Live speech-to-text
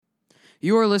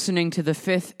You are listening to the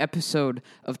 5th episode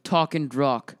of Talk and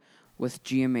Rock with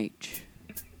GMH.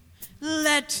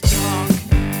 Let's talk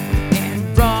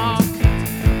and rock.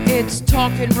 It's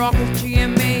Talk and Rock with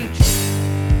GMH.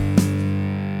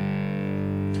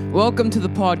 Welcome to the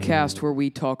podcast where we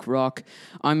talk rock.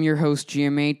 I'm your host,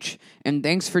 GMH, and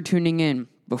thanks for tuning in.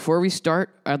 Before we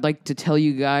start, I'd like to tell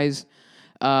you guys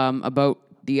about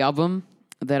the album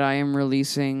that I am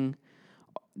releasing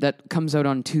that comes out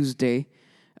on Tuesday.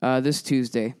 This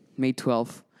Tuesday, May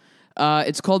 12th.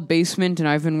 It's called Basement, and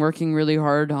I've been working really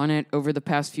hard on it over the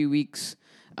past few weeks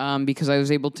because I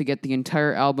was able to get the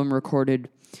entire album recorded.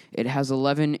 It has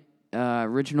 11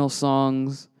 original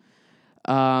songs,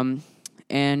 and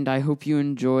I hope you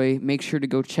enjoy. Make sure to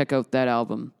go check out that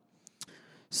album.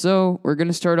 So, we're going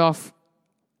to start off,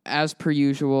 as per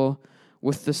usual,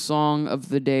 with the song of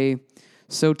the day.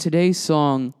 So, today's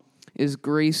song is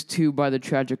Grace 2 by the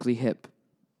Tragically Hip.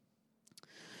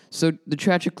 So the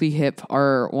Tragically Hip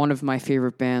are one of my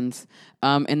favorite bands,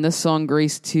 and this song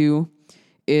Grace 2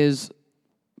 is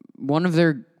one of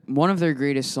their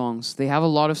greatest songs. They have a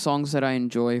lot of songs that I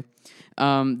enjoy,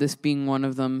 this being one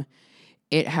of them.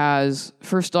 It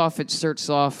starts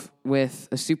off with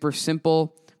a super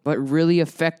simple but really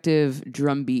effective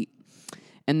drum beat,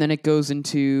 and then it goes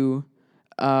into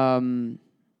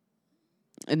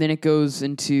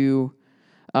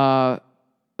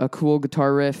a cool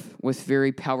guitar riff with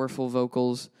very powerful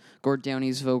vocals, Gord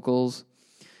Downie's vocals.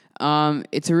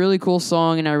 It's a really cool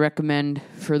song, and I recommend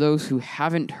for those who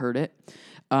haven't heard it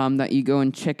that you go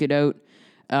and check it out.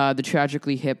 The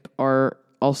Tragically Hip are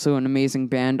also an amazing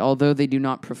band, although they do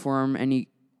not perform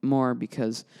anymore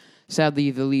because,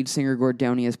 sadly, the lead singer, Gord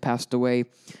Downie, has passed away.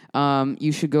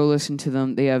 You should go listen to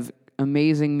them. They have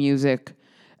amazing music,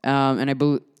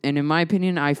 and in my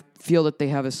opinion, I feel that they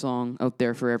have a song out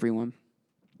there for everyone.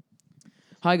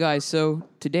 Hi guys, so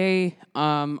today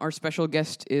our special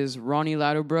guest is Ronnie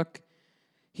Ladderbrook.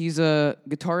 He's a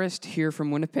guitarist here from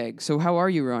Winnipeg. So how are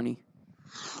you, Ronnie?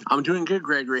 I'm doing good,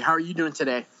 Gregory. How are you doing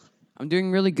today? I'm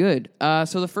doing really good.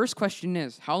 So the first question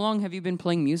is, how long have you been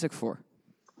playing music for?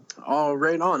 Oh,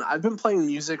 right on. I've been playing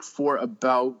music for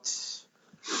about,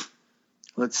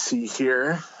 let's see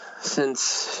here,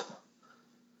 since...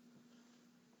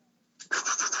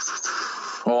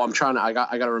 I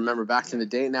got to remember back to the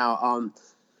day now.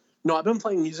 No, I've been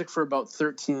playing music for about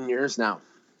 13 years now.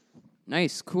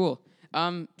 Nice, cool.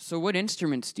 So what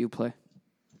instruments do you play?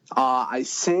 I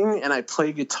sing and I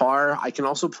play guitar. I can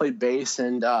also play bass,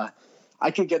 and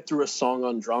I could get through a song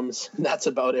on drums. That's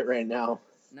about it right now.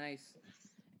 Nice.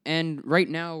 And right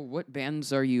now, what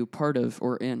bands are you part of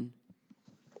or in?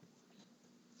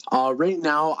 Right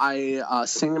now, I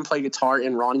sing and play guitar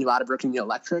in Ronnie Ladderbrook and the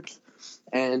Electric,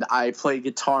 and I play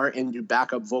guitar and do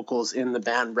backup vocals in the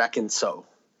band Reckon So.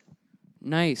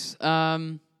 Nice.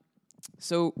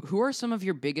 So who are some of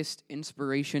your biggest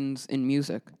inspirations in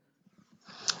music?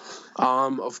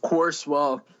 Of course,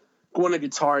 well, going to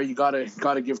guitar, you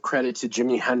gotta give credit to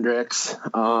Jimi Hendrix,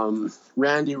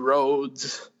 Randy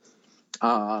Rhoads,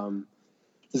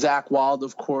 Zakk Wylde,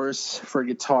 of course, for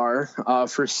guitar.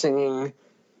 For singing,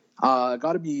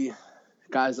 gotta be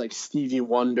guys like Stevie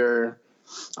Wonder.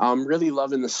 I'm really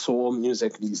loving the soul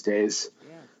music these days.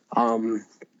 Yeah.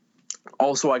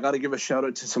 Also, I got to give a shout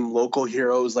out to some local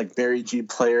heroes like Barry G.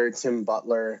 Player, Tim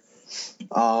Butler,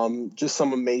 just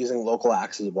some amazing local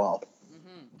acts as well.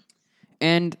 Mm-hmm.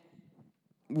 And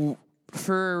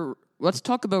let's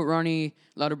talk about Ronnie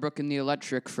Ladderbrook and the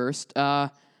Electric first.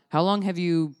 How long have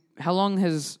you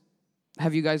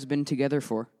guys been together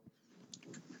for?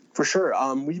 For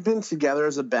sure. We've been together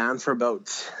as a band for about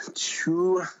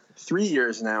 2-3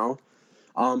 years now,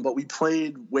 but we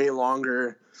played way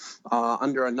longer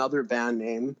under another band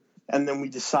name, and then we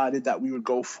decided that we would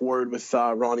go forward with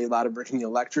Ronnie Ladderbrook and the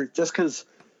Electric, just because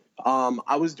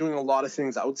I was doing a lot of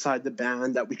things outside the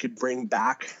band that we could bring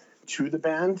back to the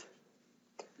band.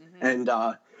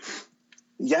 Mm-hmm.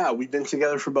 And we've been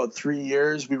together for about 3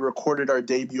 years. We recorded our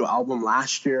debut album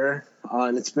last year,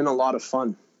 and it's been a lot of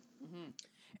fun. Mm-hmm.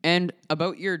 And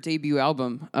about your debut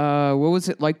album, what was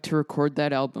it like to record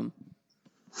that album?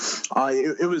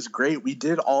 It was great. We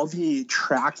did all the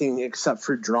tracking except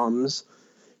for drums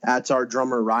at our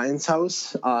drummer Ryan's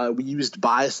house. We used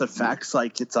Bias Effects,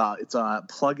 like it's a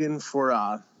plugin for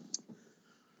I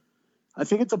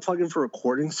think it's a plugin for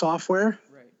recording software.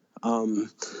 Right.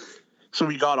 So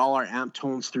we got all our amp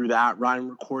tones through that. Ryan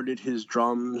recorded his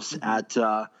drums at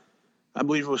I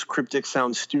believe it was Cryptic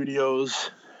Sound Studios,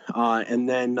 and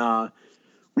then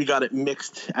we got it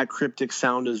mixed at Cryptic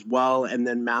Sound as well, and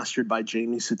then mastered by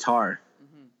Jamie Sitar.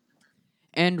 Mm-hmm.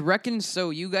 And Reckon So,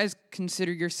 you guys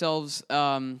consider yourselves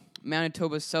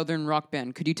Manitoba's southern rock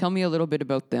band. Could you tell me a little bit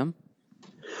about them?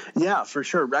 Yeah, for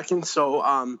sure. Wrecking So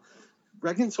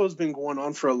has been going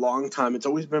on for a long time. It's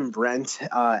always been Brent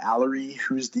Allery,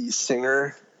 who's the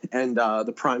singer and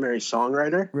the primary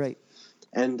songwriter. Right.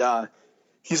 And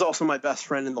he's also my best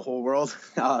friend in the whole world.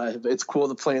 It's cool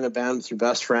to play in a band with your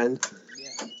best friend.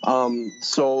 Yeah.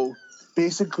 So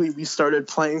basically, we started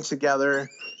playing together.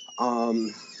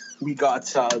 We got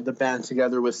the band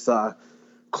together with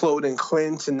Claude and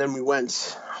Clint, and then we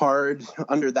went hard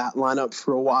under that lineup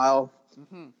for a while.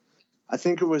 Mm-hmm. I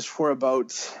think it was for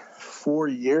about 4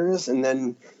 years, and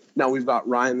then now we've got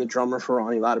Ryan, the drummer for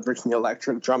Ronnie Ladderbrick, and the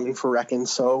electric drumming for Wrecking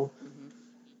So. Mm-hmm.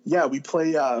 Yeah, we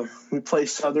play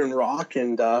Southern rock,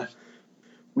 and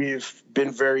we've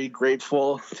been very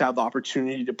grateful to have the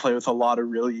opportunity to play with a lot of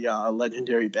really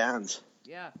legendary bands.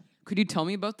 Yeah. Could you tell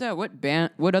me about that?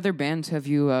 What other bands have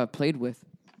you played with?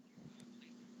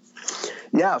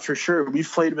 Yeah, for sure. We've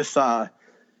played with,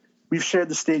 we've shared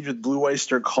the stage with Blue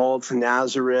Oyster Cult,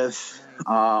 Nazareth,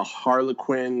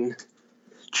 Harlequin,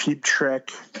 Cheap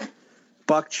Trick,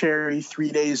 Buckcherry,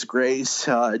 3 Days Grace,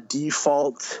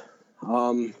 Default.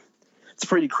 It's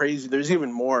pretty crazy. There's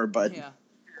even more, but... Yeah.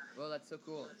 Well, that's so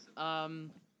cool.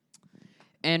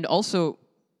 And also,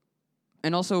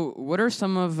 what are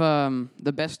some of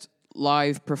the best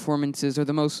live performances or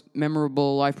the most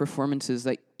memorable live performances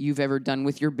that you've ever done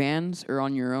with your bands or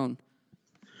on your own?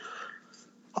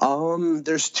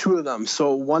 There's two of them.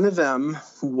 So one of them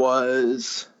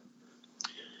was...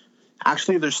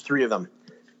 Actually, there's three of them.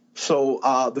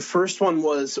 So the first one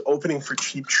was opening for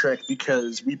Cheap Trick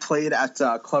because we played at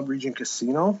Club Regent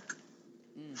Casino.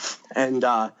 And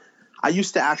I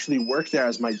used to actually work there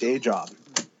as my day job.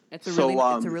 It's a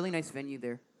really nice venue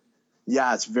there.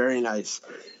 Yeah, it's very nice.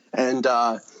 And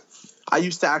I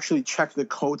used to actually check the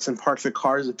coats and park the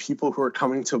cars of people who are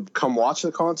coming to come watch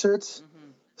the concerts.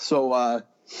 Mm-hmm. So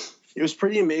it was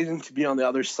pretty amazing to be on the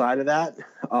other side of that.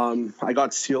 I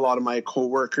got to see a lot of my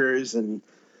coworkers, and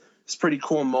it's a pretty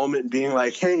cool moment being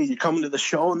like, hey, you coming to the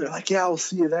show? And they're like, yeah, I'll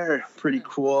see you there. Pretty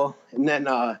cool. And then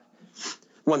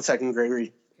 1 second,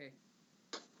 Gregory. Okay.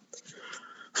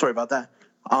 Sorry about that.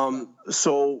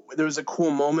 So there was a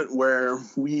cool moment where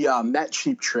we met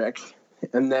Cheap Trick,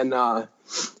 and then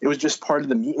it was just part of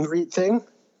the meet and greet thing.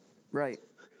 Right.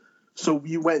 So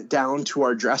we went down to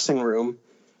our dressing room,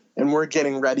 and we're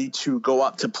getting ready to go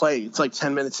up to play. It's like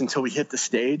 10 minutes until we hit the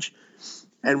stage,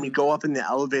 and we go up in the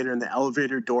elevator, and the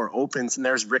elevator door opens, and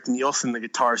there's Rick Nielsen, the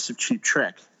guitarist of Cheap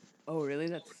Trick. Oh, really?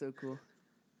 That's so cool.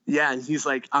 Yeah, and he's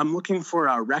like, I'm looking for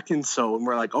Wrecking So, and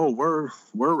we're like, oh, we're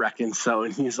Wrecking So,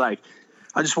 and he's like,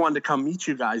 I just wanted to come meet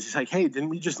you guys. He's like, hey, didn't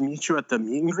we just meet you at the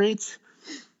meet and greet?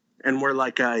 And we're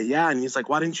like, yeah. And he's like,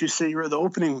 why didn't you say you were the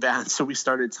opening band? So we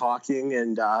started talking,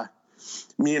 and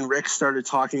me and Rick started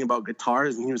talking about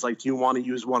guitars. And he was like, do you want to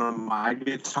use one of my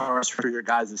guitars for your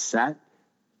guys' set?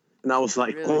 And I was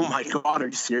like, really? Oh, my God, are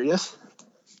you serious?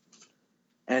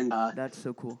 And that's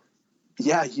so cool.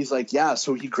 Yeah, he's like, yeah.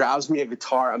 So he grabs me a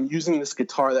guitar. I'm using this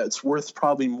guitar that's worth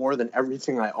probably more than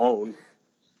everything I own.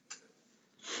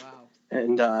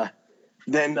 And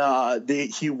then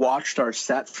he watched our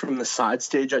set from the side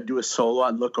stage. I'd do a solo.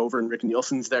 I'd look over, and Rick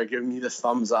Nielsen's there giving me the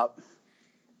thumbs up.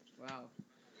 Wow,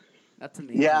 that's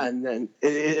amazing. Yeah, and then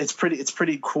it's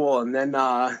pretty cool. And then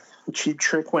Cheap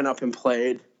Trick went up and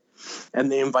played, and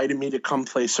they invited me to come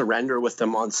play Surrender with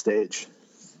them on stage.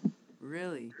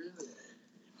 Really?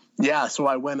 Yeah, so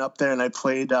I went up there and I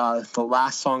played the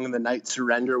last song of the night,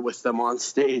 Surrender, with them on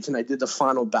stage, and I did the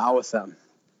final bow with them.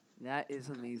 That is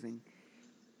amazing.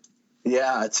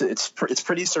 Yeah, it's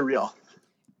pretty surreal.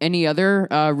 Any other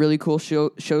really cool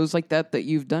shows like that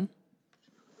you've done?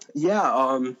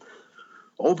 Yeah,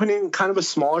 opening kind of a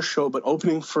smaller show, but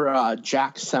opening for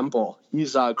Jack Semple.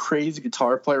 He's a crazy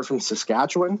guitar player from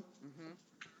Saskatchewan.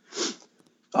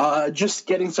 Mm-hmm. Just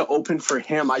getting to open for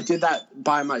him. I did that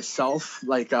by myself,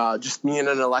 like just me and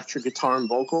an electric guitar and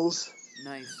vocals.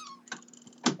 Nice.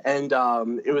 And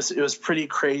it was pretty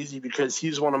crazy because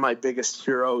he's one of my biggest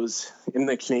heroes in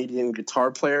the Canadian guitar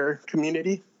player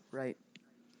community. Right.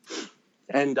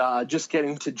 And just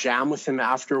getting to jam with him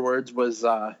afterwards was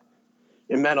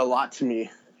it meant a lot to me.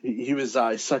 He was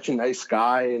such a nice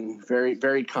guy and very,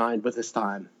 very kind with his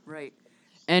time. Right.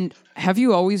 And have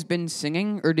you always been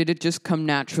singing, or did it just come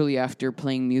naturally after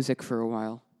playing music for a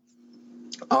while?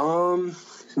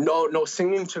 No,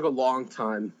 singing took a long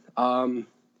time.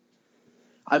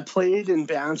 I played in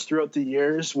bands throughout the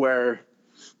years where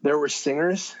there were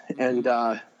singers, and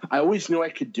I always knew I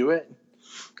could do it.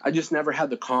 I just never had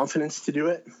the confidence to do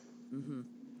it. Mm-hmm.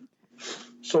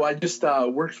 So I just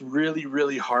worked really,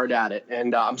 really hard at it,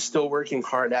 and I'm still working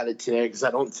hard at it today because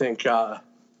I don't think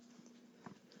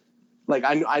Like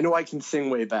I know I can sing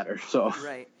way better. So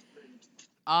Right.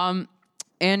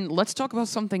 And let's talk about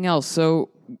something else. So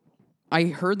I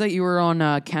heard that you were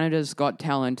on Canada's Got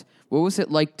Talent. What was it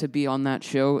like to be on that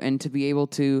show and to be able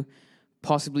to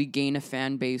possibly gain a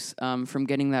fan base from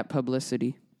getting that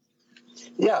publicity?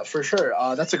 yeah, for sure.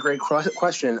 That's a great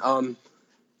question.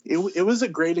 It was a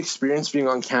great experience being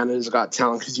on Canada's Got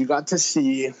Talent because you got to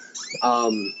see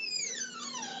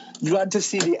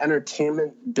the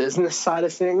entertainment business side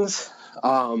of things,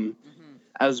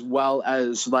 as well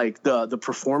as like the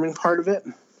performing part of it.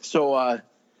 So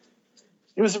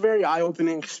it was a very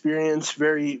eye-opening experience.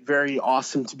 Very, very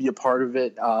awesome to be a part of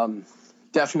it.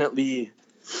 Definitely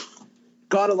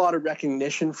got a lot of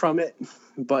recognition from it,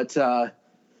 but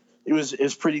it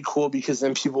was pretty cool because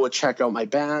then people would check out my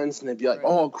bands and they'd be like, Right.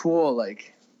 "Oh, cool!"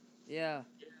 Like, Yeah.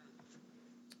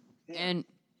 And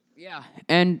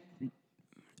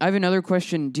I have another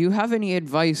question. Do you have any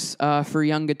advice for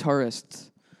young guitarists?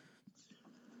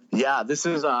 yeah, this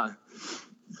is a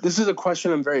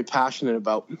question I'm very passionate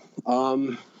about.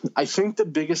 I think the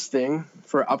biggest thing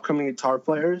for upcoming guitar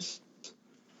players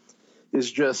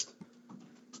is just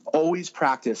always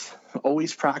practice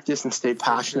and stay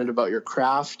passionate about your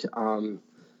craft.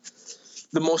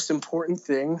 The most important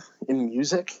thing in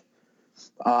music,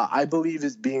 I believe,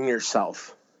 is being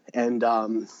yourself and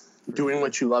doing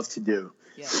what you love to do.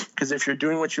 Yeah. Because if you're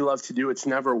doing what you love to do, it's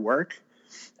never work.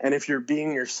 And if you're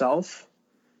being yourself,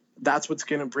 that's what's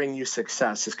going to bring you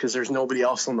success, is because there's nobody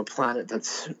else on the planet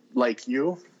that's like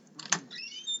you.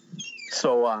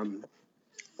 So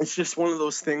it's just one of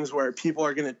those things where people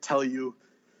are going to tell you,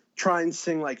 try and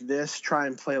sing like this, try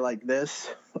and play like this.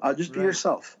 Just be Right.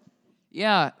 yourself.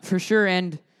 Yeah, for sure.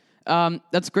 And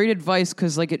that's great advice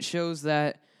because, like, it shows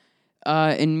that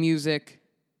in music,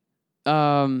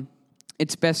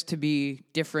 it's best to be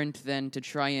different than to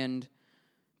try and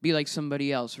be like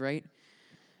somebody else, right?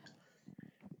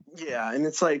 Yeah, and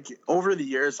it's like over the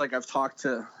years, like I've talked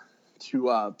to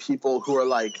people who are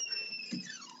like,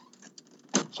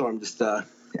 so I'm just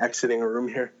exiting a room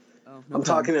here. Oh, I'm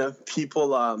talking to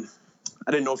people. I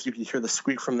didn't know if you could hear the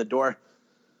squeak from the door.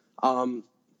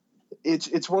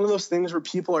 It's one of those things where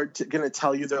people are going to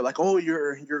tell you, they're like, "Oh,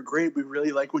 you're great. We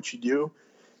really like what you do."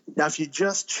 Now, if you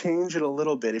just change it a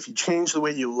little bit, if you change the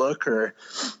way you look or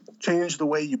change the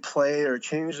way you play or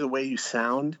change the way you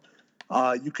sound,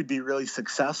 you could be really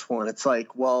successful. And it's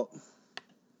like, well,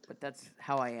 But that's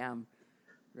how I am,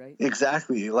 right?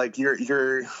 exactly. Like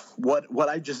you're what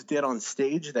I just did on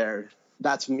stage there.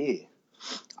 That's me.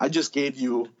 I just gave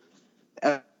you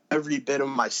every bit of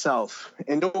myself.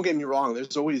 And don't get me wrong,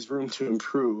 there's always room to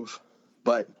improve.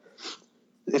 But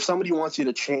if somebody wants you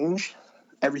to change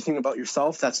everything about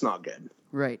yourself, that's not good.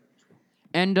 Right.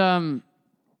 And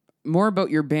more about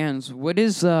your bands. What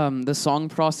is the song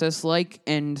process like?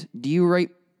 And do you write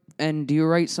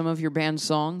some of your band's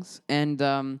songs?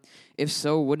 And if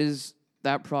so, what is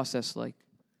that process like?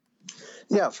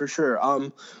 Yeah, for sure.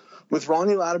 With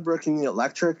Ronnie Ladderbrook and the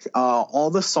Electric,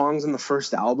 all the songs in the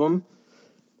first album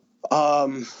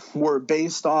were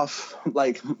based off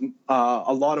like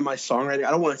a lot of my songwriting. I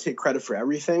don't want to take credit for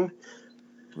everything,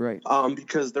 Right.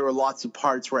 because there were lots of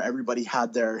parts where everybody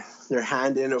had their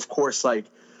hand in. Of course, like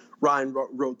Ryan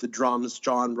wrote the drums,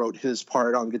 John wrote his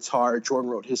part on guitar,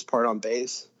 Jordan wrote his part on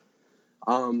bass.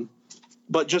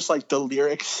 But just like the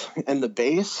lyrics and the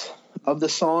bass of the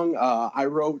song, I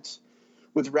wrote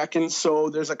with Reckon. So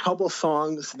there's a couple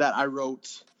songs that I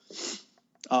wrote.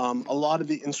 A lot of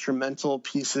the instrumental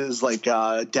pieces, like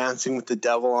 "Dancing with the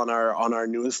Devil" on our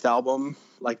newest album,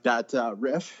 like that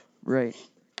riff. Right.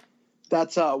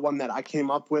 That's one that I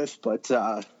came up with. But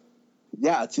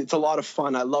yeah, it's a lot of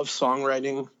fun. I love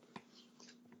songwriting.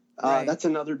 Right. That's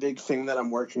another big thing that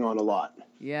I'm working on a lot.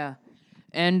 Yeah.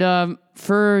 And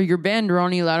for your band,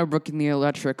 Ronnie Ladderbrook and the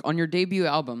Electric, on your debut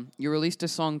album, you released a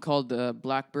song called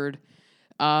Blackbird.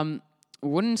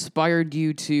 What inspired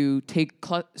you to take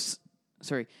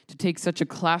such a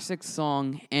classic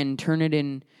song and turn it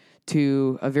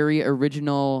into a very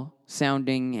original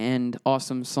sounding and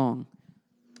awesome song?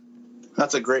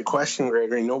 That's a great question,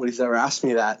 Gregory. Nobody's ever asked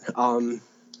me that.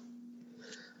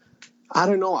 I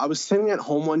don't know. I was sitting at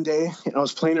home one day and I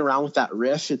was playing around with that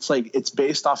riff. It's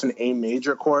based off an A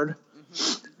major chord.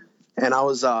 Mm-hmm. And I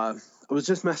was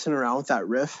just messing around with that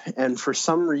riff. And for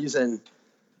some reason,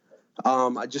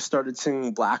 I just started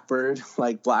singing Blackbird,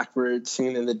 like Blackbird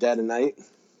singing in the dead of night.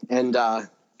 And then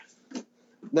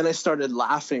I started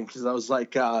laughing because I was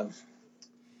like,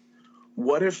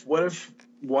 what if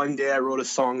one day I wrote a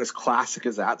song as classic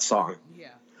as that song? Yeah.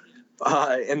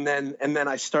 And then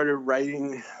I started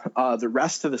writing the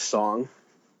rest of the song,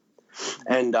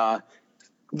 and the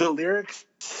lyrics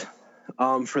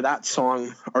for that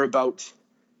song are about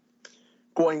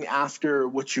going after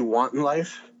what you want in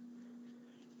life.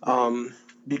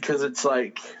 Because it's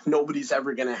like nobody's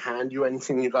ever going to hand you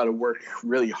anything. You got to work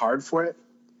really hard for it.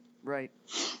 Right.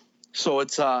 So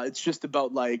it's just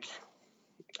about like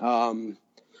the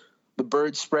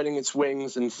bird spreading its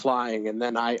wings and flying. And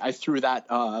then I threw that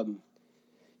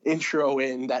intro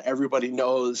in that everybody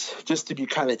knows just to be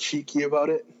kind of cheeky about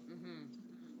it.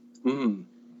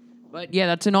 But yeah,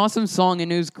 that's an awesome song,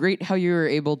 and it was great how you were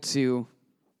able to,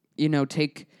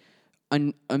 take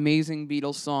an amazing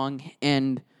Beatles song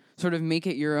and sort of make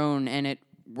it your own, and it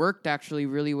worked actually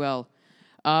really well.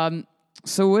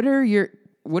 So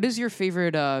what is your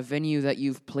favorite venue that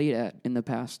you've played at in the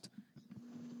past?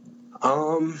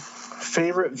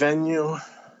 Favorite venue?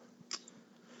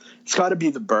 It's got to be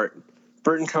the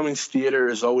Burton Cummings Theater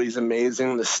is always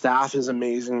amazing. The staff is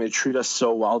amazing. They treat us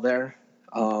so well there.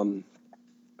 And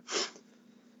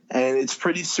it's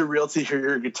pretty surreal to hear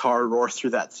your guitar roar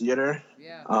through that theater.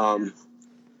 Yeah.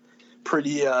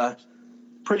 Pretty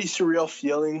surreal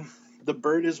feeling. The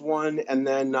Bird is one, and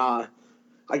then I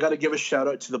got to give a shout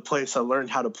out to the place I learned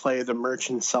how to play, the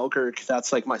Merchant Selkirk.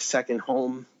 That's like my second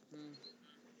home,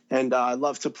 and I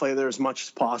love to play there as much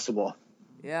as possible.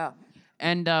 Yeah,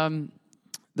 and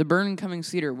the Burton Cummings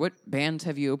Theater. What bands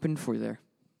have you opened for there?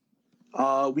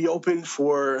 We opened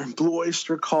for Blue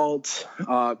Oyster Cult,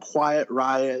 Quiet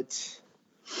Riot,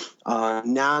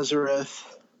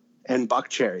 Nazareth, and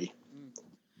Buckcherry.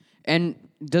 And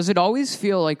does it always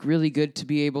feel like really good to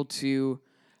be able to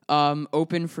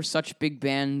open for such big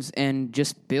bands and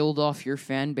just build off your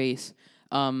fan base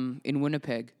in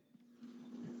Winnipeg?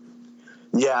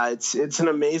 Yeah, it's an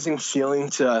amazing feeling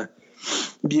to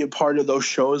be a part of those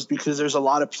shows because there's a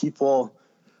lot of people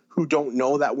who don't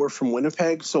know that we're from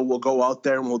Winnipeg, so we'll go out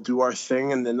there and we'll do our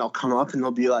thing, and then they'll come up and they'll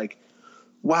be like,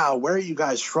 wow, where are you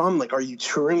guys from? Like, are you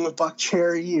touring with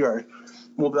Buckcherry? Or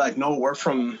we'll be like, no, we're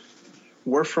from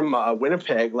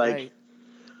Winnipeg. Like, right.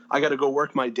 I got to go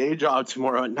work my day job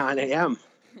tomorrow at 9 a.m.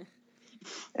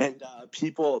 And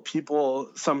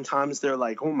people sometimes they're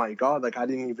like, oh my God, like I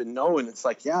didn't even know. And it's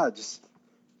like, yeah, just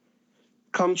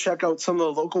come check out some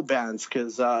of the local bands.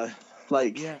 Cause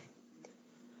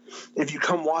if you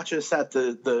come watch us at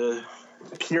the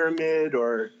Pyramid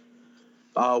or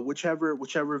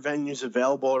whichever venue's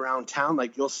available around town,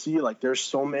 like you'll see like there's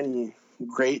so many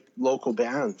great local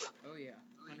bands. Oh yeah,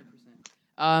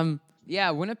 100%.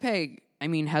 Yeah, Winnipeg, I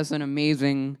mean, has an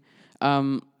amazing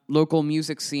local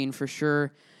music scene for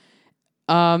sure.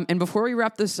 And before we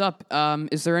wrap this up,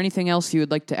 is there anything else you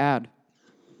would like to add?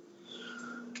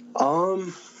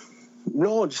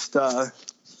 No, just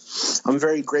I'm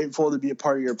very grateful to be a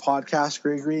part of your podcast,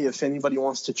 Gregory. If anybody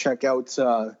wants to check out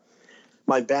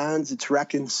my bands, it's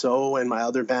Reckon So, and my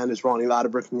other band is Ronnie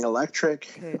Ladderbrook and the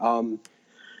Electric. Okay.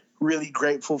 Really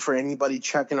grateful for anybody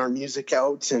checking our music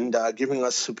out and giving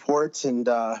us support. And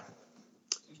yeah,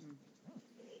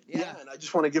 and I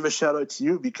just want to give a shout out to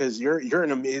you because you're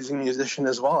an amazing musician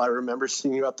as well. I remember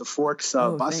seeing you at the Forks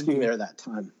busking there that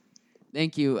time.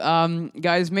 Thank you.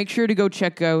 Guys, make sure to go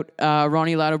check out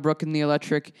Ronnie Ladderbrook and the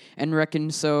Electric and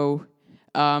Reckon So.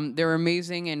 They're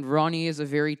amazing, and Ronnie is a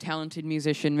very talented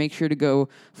musician. Make sure to go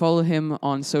follow him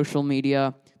on social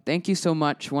media. Thank you so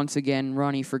much once again,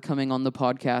 Ronnie, for coming on the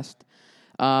podcast.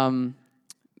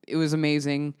 It was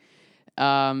amazing,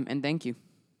 and thank you.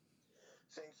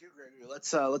 Thank you, Gregory.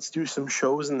 Let's do some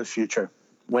shows in the future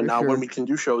when we can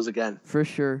do shows again. For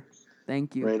sure.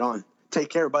 Thank you. Right on. Take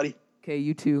care, buddy. Okay,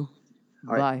 you too.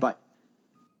 All right, bye.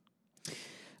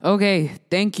 Okay,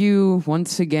 thank you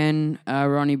once again,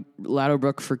 Ronnie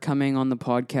Ladderbrook, for coming on the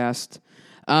podcast.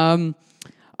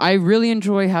 I really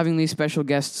enjoy having these special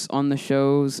guests on the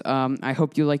shows. I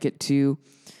hope you like it too.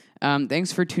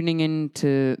 Thanks for tuning in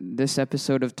to this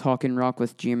episode of Talkin' Rock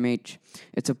with GMH.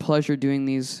 It's a pleasure doing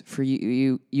these for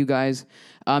you guys.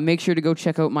 Make sure to go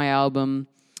check out my album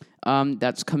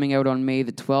that's coming out on May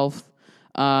the 12th.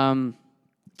 And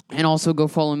also go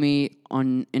follow me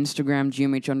on Instagram,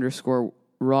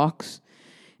 GMH_rocks.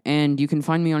 And you can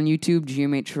find me on YouTube,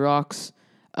 GMH Rocks.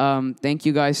 Thank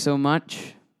you guys so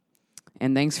much.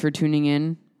 And thanks for tuning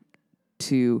in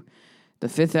to the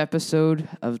 5th episode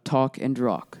of Talk and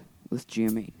Rock with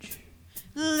GMH.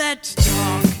 Let's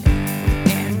talk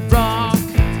and rock.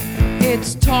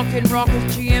 It's Talk and Rock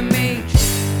with GMH.